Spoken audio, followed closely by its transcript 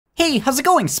Hey, how's it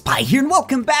going? Spy here, and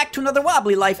welcome back to another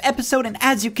Wobbly Life episode. And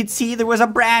as you can see, there was a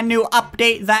brand new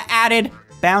update that added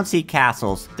bouncy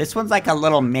castles. This one's like a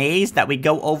little maze that we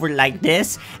go over like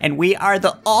this, and we are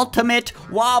the ultimate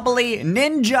wobbly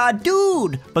ninja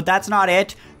dude. But that's not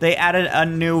it. They added a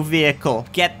new vehicle.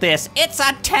 Get this, it's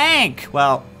a tank.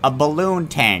 Well, a balloon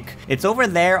tank. It's over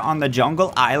there on the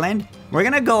jungle island. We're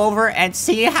gonna go over and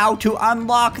see how to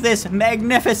unlock this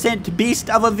magnificent beast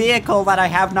of a vehicle that I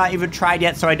have not even tried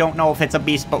yet, so I don't know if it's a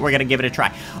beast, but we're gonna give it a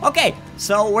try. Okay,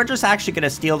 so we're just actually gonna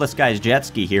steal this guy's jet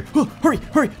ski here. Oh,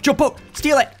 hurry, jump out,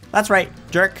 steal it. That's right,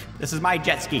 jerk. This is my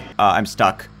jet ski. I'm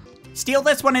stuck. Steal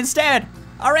this one instead.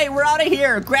 All right, we're out of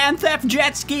here. Grand Theft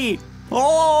jet ski.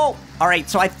 Oh, all right,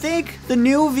 so I think the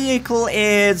new vehicle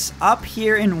is up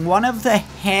here in one of the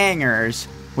hangars.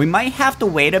 We might have to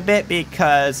wait a bit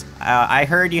because I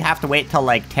heard you have to wait till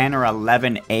like 10 or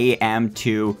 11 a.m.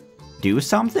 to do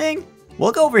something.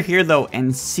 We'll go over here though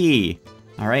and see.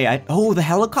 All right, oh, the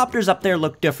helicopters up there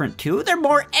look different too. They're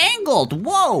more angled,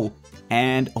 whoa.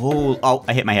 And oh,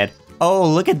 I hit my head. Oh,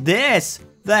 look at this.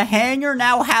 The hangar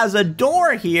now has a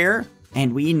door here.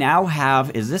 And we now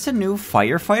have, is this a new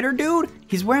firefighter dude?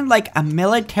 He's wearing like a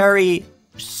military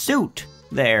suit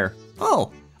there.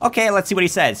 Oh. Okay, let's see what he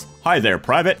says. Hi there,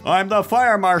 Private. I'm the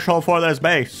fire marshal for this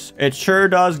base. It sure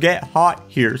does get hot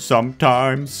here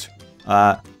sometimes.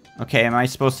 Okay, am I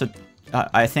supposed to...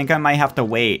 I think I might have to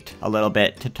wait a little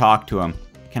bit to talk to him.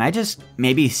 Can I just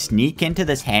maybe sneak into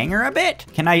this hangar a bit?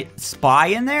 Can I spy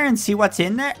in there and see what's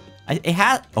in there? It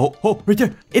has... Oh, right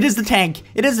there. It is the tank.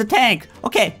 It is the tank.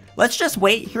 Okay, let's just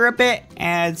wait here a bit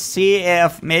and see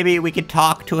if maybe we could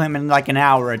talk to him in like an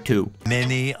hour or two.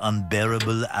 Many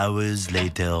unbearable hours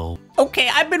later. Okay,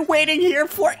 I've been waiting here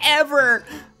forever.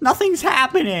 Nothing's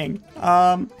happening.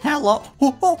 Hello.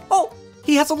 Oh,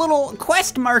 he has a little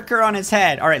quest marker on his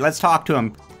head. All right, let's talk to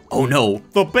him. Oh no,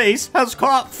 the base has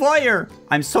caught fire.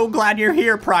 I'm so glad you're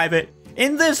here, Private.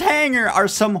 In this hangar are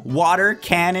some water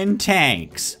cannon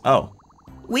tanks. Oh,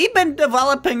 we've been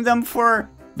developing them for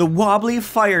the Wobbly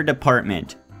Fire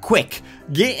Department. Quick,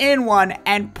 get in one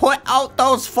and put out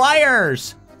those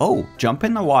fires. Oh, jump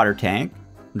in the water tank,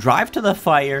 drive to the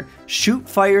fire, shoot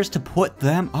fires to put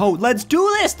them. Oh, let's do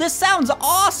this. This sounds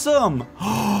awesome.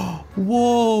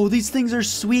 Whoa, these things are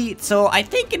sweet. So I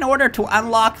think in order to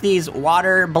unlock these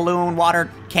water balloon, water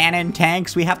cannon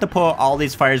tanks, we have to put all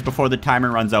these fires before the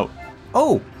timer runs out.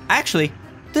 Oh, actually,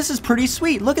 this is pretty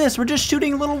sweet. Look at this. We're just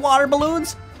shooting little water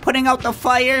balloons, putting out the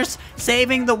fires,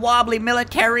 saving the wobbly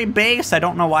military base. I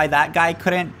don't know why that guy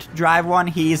couldn't drive one.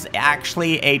 He's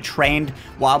actually a trained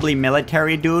wobbly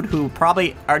military dude who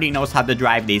probably already knows how to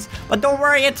drive these. But don't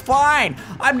worry, it's fine.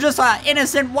 I'm just an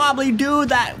innocent wobbly dude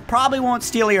that probably won't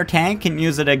steal your tank and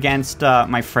use it against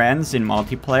my friends in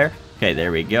multiplayer. Okay,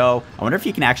 there we go. I wonder if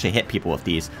you can actually hit people with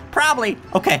these. Probably.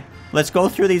 Okay. Let's go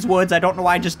through these woods. I don't know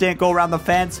why I just didn't go around the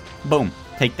fence. Boom.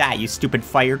 Take that, you stupid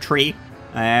fire tree.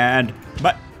 And,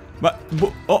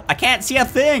 oh, I can't see a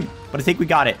thing. But I think we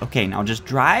got it. Okay, now just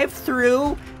drive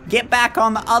through. Get back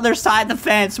on the other side of the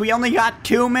fence. We only got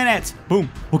 2 minutes. Boom.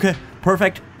 Okay,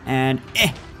 perfect. And,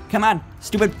 come on.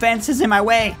 Stupid fence is in my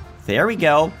way. There we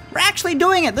go. We're actually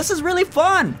doing it. This is really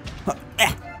fun.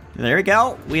 There we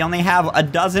go. We only have a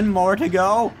dozen more to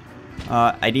go.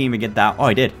 I didn't even get that. Oh,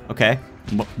 I did. Okay.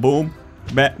 Boom.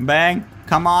 Bang.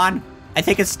 Come on. I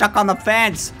think it's stuck on the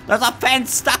fence. There's a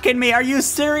fence stuck in me. Are you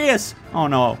serious? Oh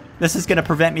no. This is gonna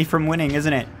prevent me from winning,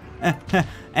 isn't it?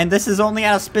 And this is only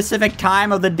at a specific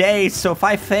time of the day, so if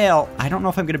I fail, I don't know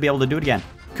if I'm gonna be able to do it again.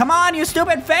 Come on, you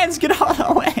stupid fence. Get out of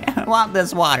the way. I want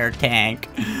this water tank.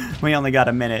 We only got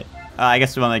a minute. I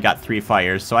guess we only got 3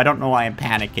 fires, so I don't know why I'm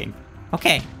panicking.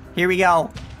 Okay, here we go.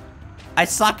 I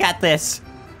suck at this,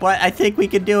 but I think we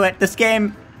can do it. This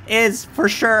game is for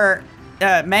sure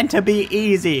meant to be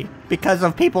easy because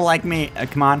of people like me.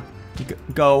 Come on,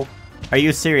 go. Are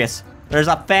you serious? There's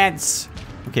a fence.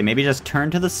 Okay, maybe just turn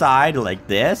to the side like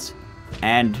this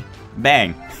and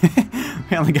bang.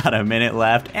 We only got a minute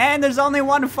left and there's only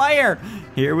 1 fire.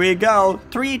 Here we go.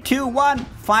 3, 2, 1,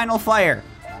 final fire.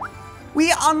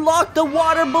 We unlocked the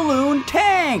water balloon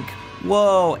tank.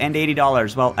 Whoa, and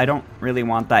 $80. Well, I don't really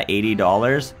want that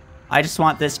 $80. I just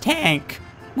want this tank.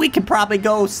 We could probably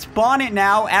go spawn it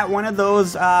now at one of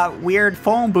those weird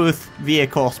phone booth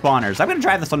vehicle spawners. I'm gonna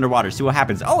drive this underwater, see what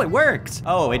happens. Oh, it works.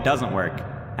 Oh, it doesn't work.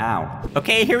 Ow.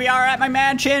 Okay, here we are at my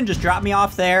mansion. Just drop me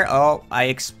off there. Oh, I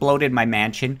exploded my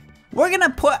mansion. We're gonna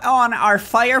put on our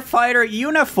firefighter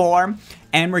uniform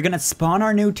and we're gonna spawn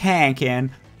our new tank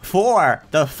in. for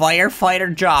the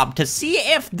firefighter job to see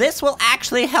if this will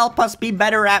actually help us be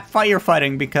better at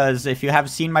firefighting, because if you have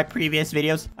seen my previous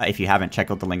videos, if you haven't,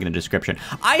 check out the link in the description.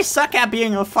 I suck at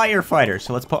being a firefighter.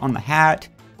 So let's put on the hat.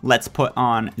 Let's put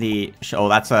on the, oh,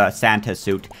 that's a Santa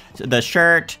suit. So the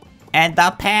shirt and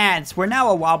the pants. We're now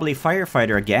a wobbly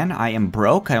firefighter again. I am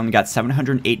broke. I only got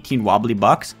 718 wobbly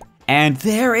bucks. And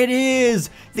there it is,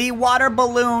 the water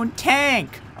balloon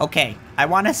tank. Okay, I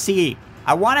want to see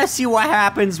what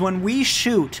happens when we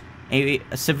shoot a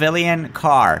civilian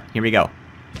car. Here we go.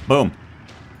 Boom.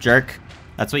 Jerk.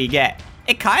 That's what you get.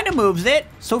 It kind of moves it,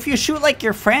 so if you shoot like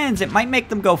your friends, it might make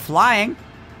them go flying.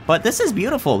 But this is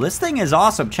beautiful. This thing is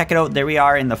awesome. Check it out. There we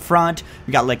are in the front.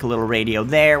 We got like a little radio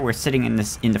there. We're sitting in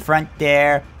the front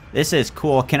there. This is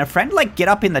cool. Can a friend like get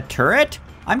up in the turret?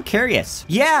 I'm curious.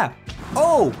 Yeah.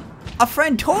 Oh, a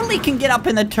friend totally can get up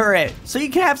in the turret. So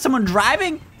you can have someone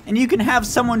driving and you can have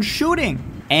someone shooting.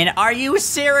 And are you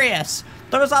serious?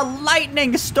 There's a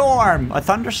lightning storm. A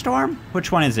thunderstorm?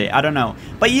 Which one is it? I don't know.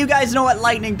 But you guys know what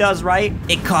lightning does, right?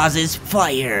 It causes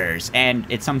fires. And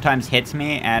it sometimes hits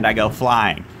me and I go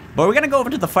flying. But we're gonna go over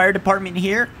to the fire department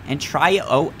here and try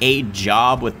out a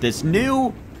job with this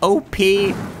new OP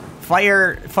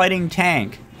firefighting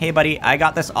tank. Hey buddy, I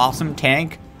got this awesome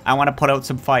tank. I wanna put out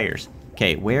some fires.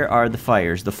 Okay, where are the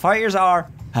fires? The fires are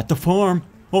at the farm.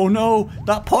 Oh no,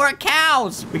 the poor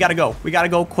cows! We gotta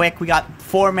go quick. We got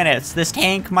 4 minutes. This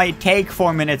tank might take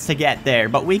 4 minutes to get there,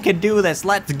 but we could do this.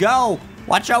 Let's go!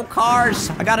 Watch out, cars!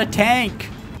 I got a tank.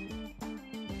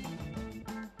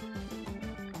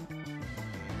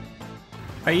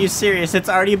 Are you serious? It's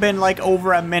already been like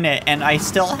over a minute and I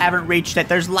still haven't reached it.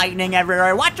 There's lightning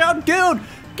everywhere. Watch out, dude!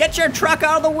 Get your truck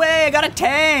out of the way! I got a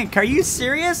tank! Are you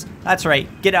serious? That's right.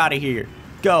 Get out of here.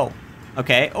 Go.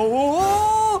 Okay.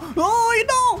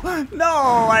 No,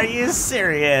 are you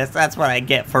serious? That's what I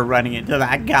get for running into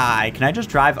that guy. Can I just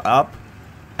drive up?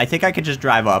 I think I could just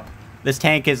drive up. This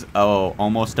tank is, oh,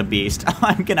 almost a beast.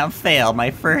 I'm gonna fail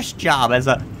my first job as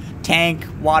a tank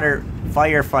water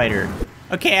firefighter.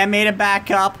 Okay, I made it back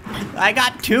up. I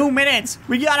got 2 minutes.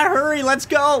 We gotta hurry, let's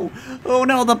go. Oh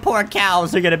no, the poor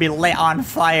cows are gonna be lit on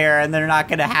fire and they're not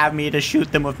gonna have me to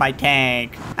shoot them with my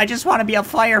tank. I just wanna be a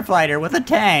firefighter with a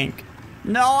tank.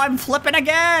 No, I'm flipping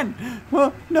again.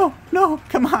 Oh, no,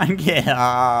 come on, get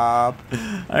up.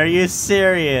 Are you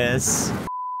serious?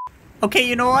 Okay,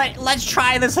 you know what? Let's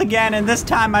try this again, and this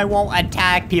time I won't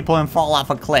attack people and fall off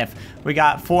a cliff. We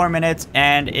got 4 minutes,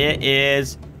 and it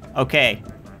is, okay,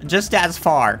 just as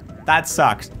far. That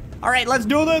sucks. All right, let's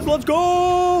do this. Let's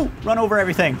go. Run over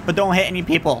everything, but don't hit any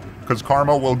people. Because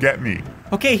karma will get me.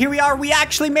 Okay, here we are. We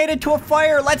actually made it to a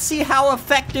fire. Let's see how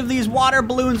effective these water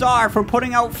balloons are for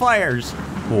putting out fires.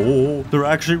 Oh, they're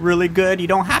actually really good. You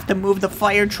don't have to move the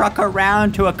fire truck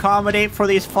around to accommodate for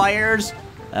these fires.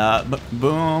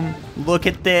 Boom. Look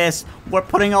at this. We're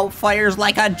putting out fires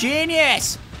like a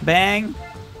genius. Bang.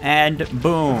 And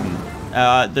boom.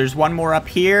 There's one more up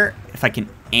here. If I can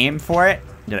aim for it.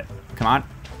 Come on.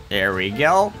 There we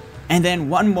go. And then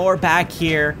one more back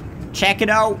here. Check it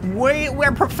out.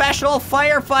 We're professional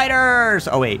firefighters.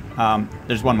 Oh, wait.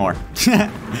 There's one more.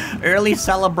 Early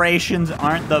celebrations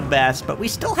aren't the best, but we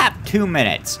still have 2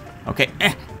 minutes. Okay.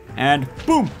 And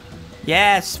boom.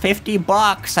 Yes, 50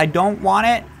 bucks. I don't want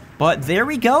it, but there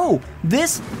we go.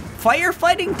 This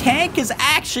firefighting tank is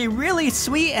actually really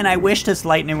sweet, and I wish this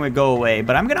lightning would go away,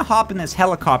 but I'm going to hop in this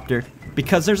helicopter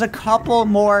because there's a couple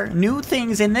more new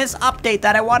things in this update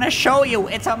that I want to show you.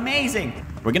 It's amazing.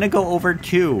 We're going to go over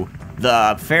to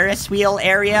the Ferris wheel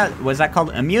area. Was that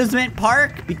called amusement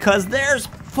park? Because there's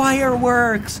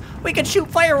fireworks. We can shoot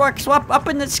fireworks up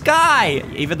in the sky,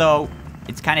 even though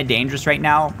it's kind of dangerous right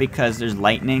now because there's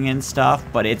lightning and stuff,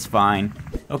 but it's fine.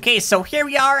 Okay, so here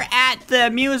we are at the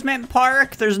amusement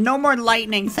park. There's no more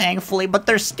lightning, thankfully, but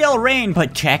there's still rain.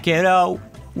 But check it out.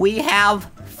 We have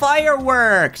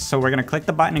fireworks. So we're gonna click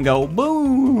the button and go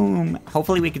boom.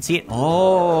 Hopefully we can see it.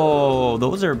 Oh,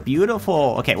 those are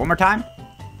beautiful. Okay, one more time.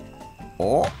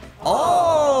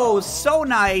 Oh, so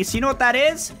nice. You know what that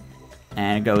is?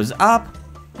 And it goes up.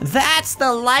 That's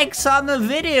the likes on the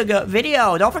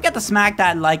video. Don't forget to smack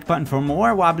that like button for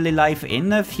more Wobbly Life in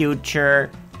the future.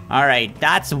 All right,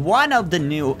 that's one of the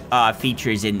new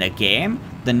features in the game.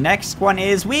 The next one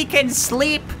is we can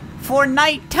sleep for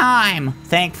nighttime,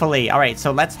 thankfully. All right,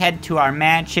 so let's head to our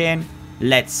mansion.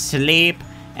 Let's sleep,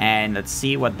 and let's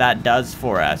see what that does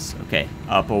for us. Okay,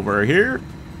 up over here.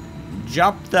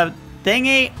 Jump the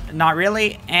thingy, not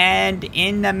really, and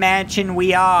in the mansion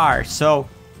we are. So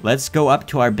let's go up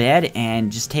to our bed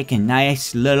and just take a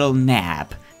nice little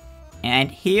nap. And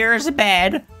here's a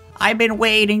bed. I've been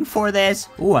waiting for this.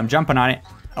 Ooh, I'm jumping on it.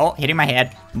 Oh, hitting my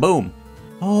head. Boom.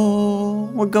 Oh,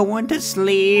 we're going to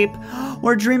sleep.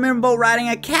 We're dreaming about riding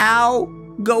a cow,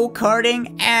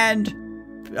 go-karting, and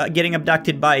getting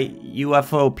abducted by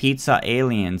UFO pizza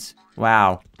aliens.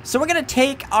 Wow. So we're gonna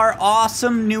take our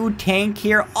awesome new tank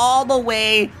here all the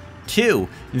way to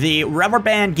the Rubber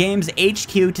Band Games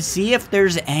HQ to see if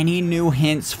there's any new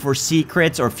hints for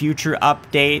secrets or future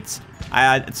updates.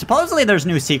 Supposedly there's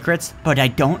new secrets, but I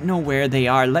don't know where they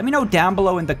are. Let me know down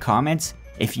below in the comments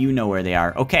if you know where they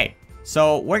are. Okay,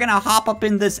 so we're gonna hop up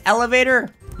in this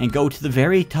elevator and go to the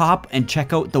very top and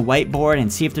check out the whiteboard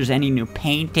and see if there's any new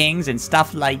paintings and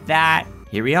stuff like that.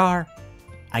 Here we are.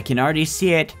 I can already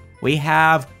see it. We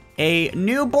have a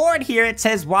new board here. It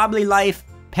says Wobbly Life,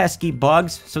 pesky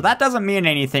bugs. So that doesn't mean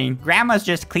anything. Grandma's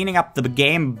just cleaning up the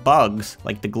game bugs,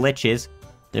 like the glitches.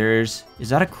 Is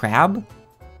that a crab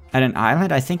at an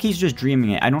island? I think he's just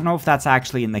dreaming it. I don't know if that's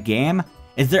actually in the game.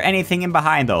 Is there anything in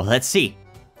behind though? Let's see.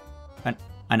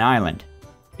 An island.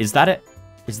 Is that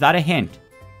a hint?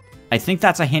 I think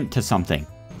that's a hint to something.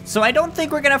 So I don't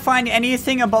think we're gonna find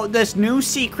anything about this new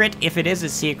secret, if it is a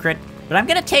secret, but I'm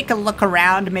gonna take a look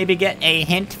around, maybe get a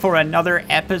hint for another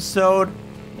episode.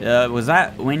 Was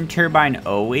that wind turbine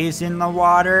always in the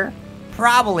water?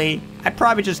 Probably. I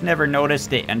probably just never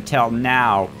noticed it until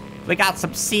now. We got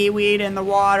some seaweed in the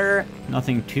water.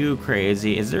 Nothing too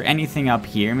crazy. Is there anything up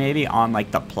here maybe on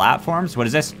like the platforms? What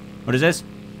is this? What is this?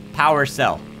 Power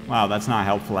cell. Wow, that's not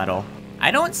helpful at all. I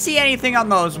don't see anything on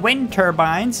those wind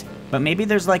turbines, but maybe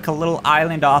there's like a little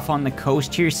island off on the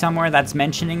coast here somewhere that's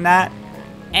mentioning that.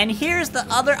 And here's the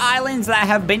other islands that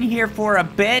have been here for a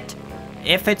bit.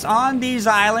 If it's on these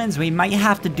islands, we might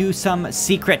have to do some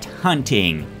secret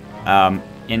hunting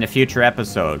in a future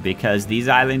episode because these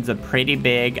islands are pretty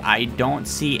big. I don't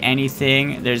see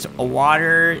anything. There's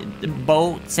water,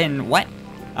 boats, and what?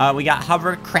 We got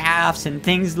hovercrafts and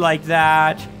things like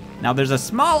that. Now there's a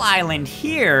small island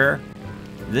here.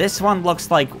 This one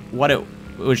looks like what it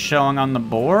was showing on the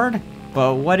board,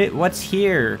 but what's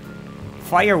here?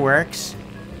 Fireworks.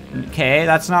 Okay,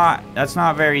 that's not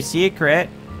very secret.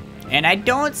 And I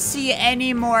don't see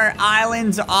any more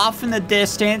islands off in the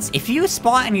distance. If you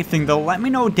spot anything though, let me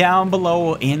know down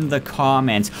below in the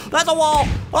comments. That's a wall!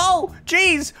 Oh,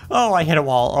 jeez! Oh, I hit a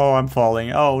wall. Oh, I'm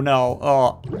falling. Oh no.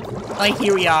 Oh. Like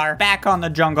here we are, back on the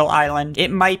jungle island. It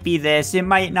might be this, it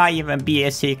might not even be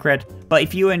a secret. But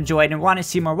if you enjoyed and want to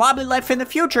see more Wobbly Life in the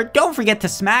future, don't forget to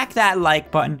smack that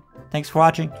like button. Thanks for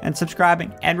watching and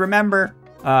subscribing. And remember,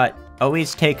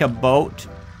 always take a boat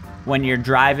when you're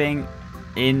driving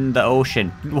in the ocean.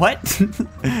 What?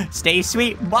 Stay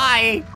sweet. Bye.